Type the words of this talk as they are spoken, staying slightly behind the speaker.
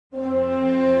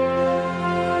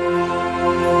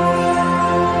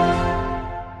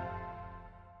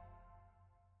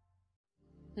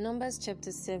Numbers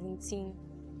chapter 17.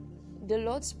 The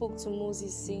Lord spoke to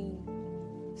Moses, saying,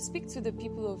 "Speak to the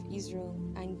people of Israel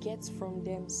and get from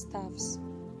them staffs,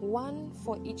 one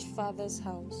for each father's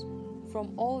house,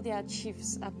 from all their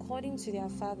chiefs according to their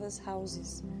fathers'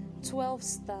 houses, 12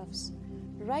 staffs.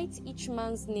 Write each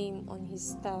man's name on his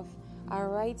staff,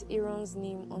 and write Aaron's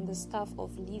name on the staff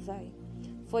of Levi.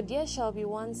 For there shall be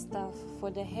one staff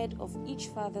for the head of each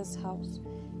father's house.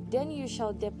 Then you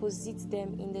shall deposit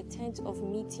them in the tent of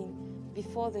meeting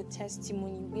before the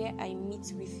testimony where I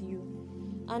meet with you.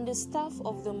 And the staff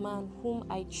of the man whom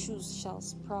I choose shall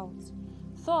sprout.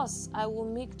 Thus I will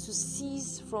make to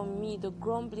cease from me the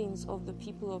grumblings of the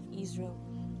people of Israel,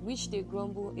 which they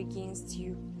grumble against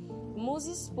you."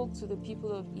 Moses spoke to the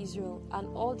people of Israel, and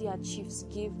all their chiefs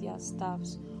gave their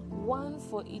staffs, one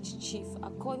for each chief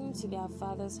according to their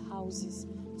fathers' houses,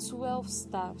 12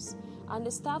 staffs. And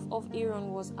the staff of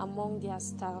Aaron was among their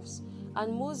staffs.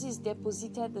 And Moses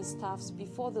deposited the staffs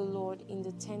before the Lord in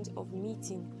the tent of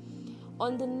meeting.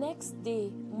 On the next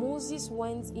day, Moses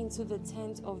went into the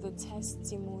tent of the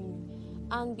testimony,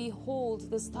 and behold,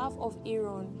 the staff of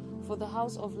Aaron for the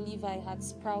house of Levi had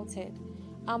sprouted,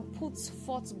 and put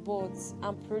forth buds,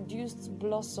 and produced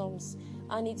blossoms,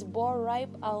 and it bore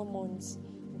ripe almonds.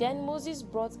 Then Moses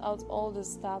brought out all the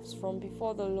staffs from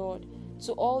before the Lord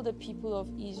to all the people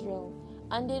of Israel.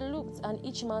 And they looked, and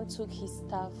each man took his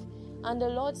staff. And the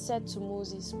Lord said to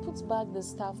Moses, "Put back the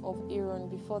staff of Aaron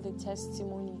before the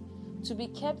testimony, to be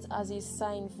kept as a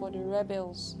sign for the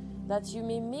rebels, that you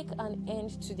may make an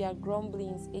end to their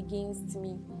grumblings against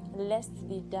me, lest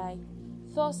they die."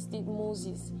 Thus did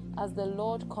Moses, as the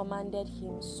Lord commanded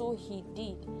him, so he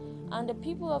did. And the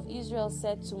people of Israel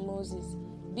said to Moses,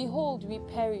 "Behold, we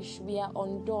perish, we are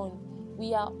undone,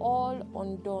 we are all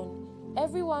undone.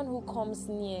 Everyone who comes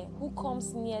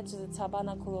near to the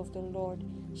tabernacle of the Lord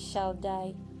shall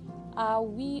die. Are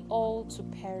we all to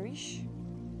perish?"